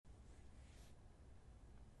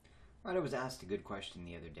Right, I was asked a good question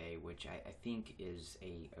the other day, which I think is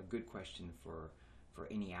a good question for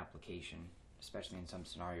any application, especially in some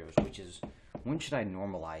scenarios, which is when should I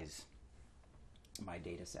normalize my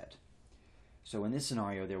data set? So in this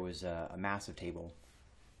scenario, there was a massive table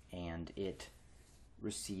and it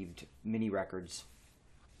received many records,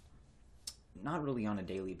 not really on a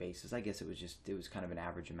daily basis. I guess it was kind of an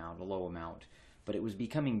average amount, a low amount, but it was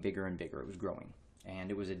becoming bigger and bigger. It was growing, and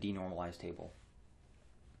it was a denormalized table.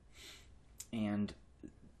 And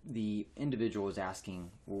the individual is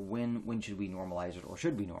asking, well, when should we normalize it, or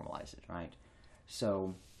should we normalize it, right?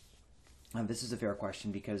 So this is a fair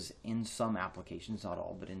question because in some applications, not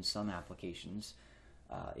all, but in some applications,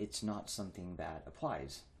 it's not something that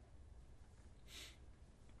applies.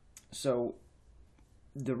 So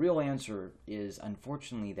the real answer is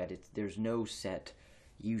unfortunately that there's no set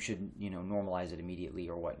you should normalize it immediately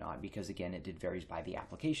or whatnot, because again it varies by the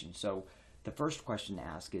application. So the first question to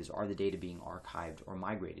ask is, are the data being archived or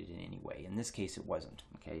migrated in any way? In this case it wasn't.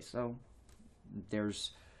 Okay, so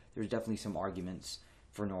there's definitely some arguments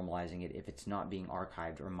for normalizing it if it's not being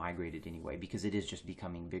archived or migrated anyway, because it is just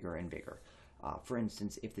becoming bigger and bigger. For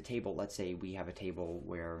instance, if the table, let's say we have a table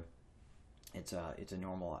where it's a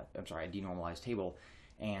denormalized table,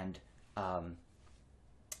 and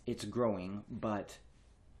it's growing, but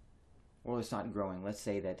well, it's not growing. Let's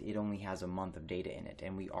say that it only has a month of data in it,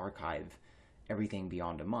 and we archive everything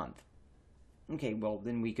beyond a month. Okay, well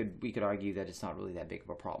then we could argue that it's not really that big of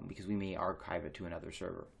a problem because we may archive it to another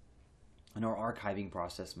server. And our archiving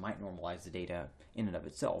process might normalize the data in and of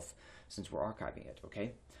itself since we're archiving it,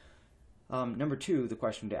 okay? Number two, the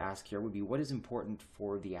question to ask here would be, what is important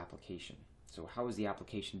for the application? So how is the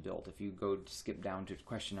application built? If you skip down to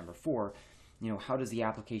question number 4, how does the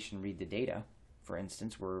application read the data? For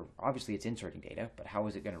instance, where obviously it's inserting data, but how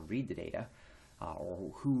is it going to read the data?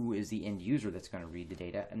 Or who is the end user that's going to read the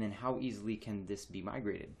data? And then how easily can this be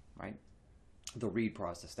migrated, right? The read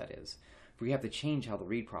process, that is. If we have to change how the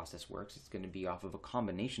read process works, it's going to be off of a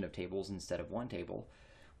combination of tables instead of one table.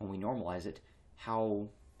 When we normalize it, how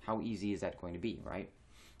easy is that going to be, right?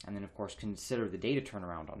 And then of course consider the data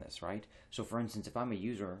turnaround on this, right? So for instance, if I'm a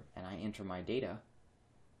user and I enter my data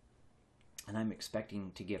and I'm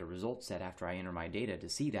expecting to get a result set after I enter my data to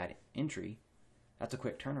see that entry, that's a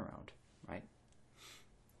quick turnaround, right?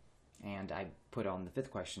 And I put on the 5th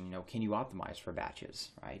question, can you optimize for batches,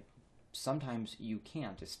 right? Sometimes you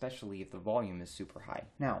can't, especially if the volume is super high.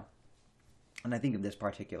 Now, and I think in this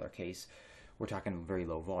particular case, we're talking very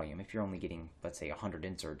low volume. If you're only getting, let's say, 100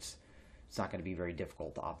 inserts, it's not going to be very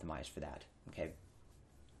difficult to optimize for that, okay?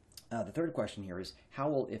 The 3rd question here is, how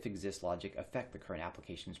will if-exist logic affect the current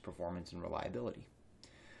application's performance and reliability?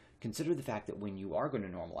 Consider the fact that when you are going to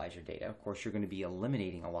normalize your data, of course, you're going to be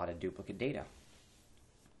eliminating a lot of duplicate data,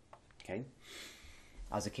 okay?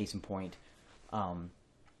 As a case in point,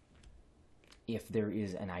 if there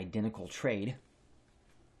is an identical trade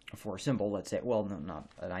for a symbol, let's say, well, no, not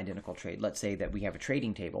an identical trade. Let's say that we have a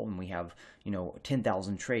trading table and we have,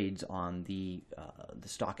 10,000 trades on the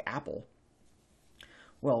stock Apple.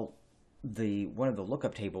 Well, one of the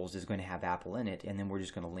lookup tables is going to have Apple in it, and then we're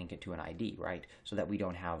just going to link it to an ID, right? So that we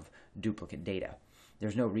don't have duplicate data.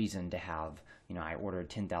 There's no reason to have, I ordered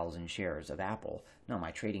 10,000 shares of Apple. No,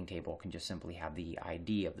 my trading table can just simply have the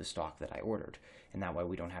ID of the stock that I ordered. And that way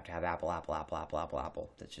we don't have to have Apple, Apple, Apple, Apple, Apple, Apple.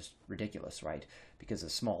 That's just ridiculous, right? Because a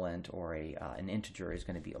small int or an integer is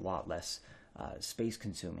going to be a lot less space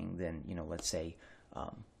consuming than, let's say,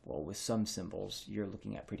 well, with some symbols, you're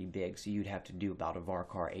looking at pretty big. So you'd have to do about a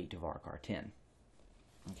varchar 8 to varchar 10.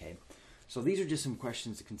 Okay, so these are just some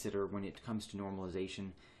questions to consider when it comes to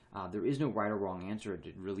normalization. There is no right or wrong answer.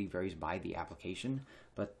 It really varies by the application,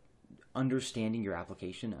 but understanding your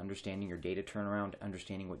application, understanding your data turnaround,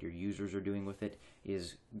 understanding what your users are doing with it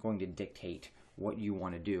is going to dictate what you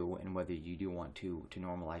want to do and whether you do want to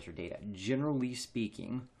normalize your data. Generally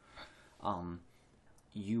speaking,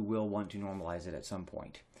 you will want to normalize it at some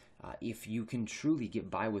point. If you can truly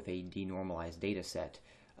get by with a denormalized data set,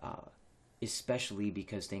 especially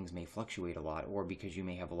because things may fluctuate a lot or because you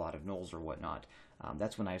may have a lot of nulls or whatnot,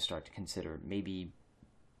 that's when I start to consider maybe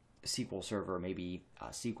SQL Server, maybe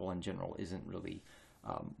SQL in general isn't really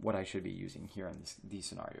what I should be using here in these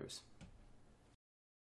scenarios.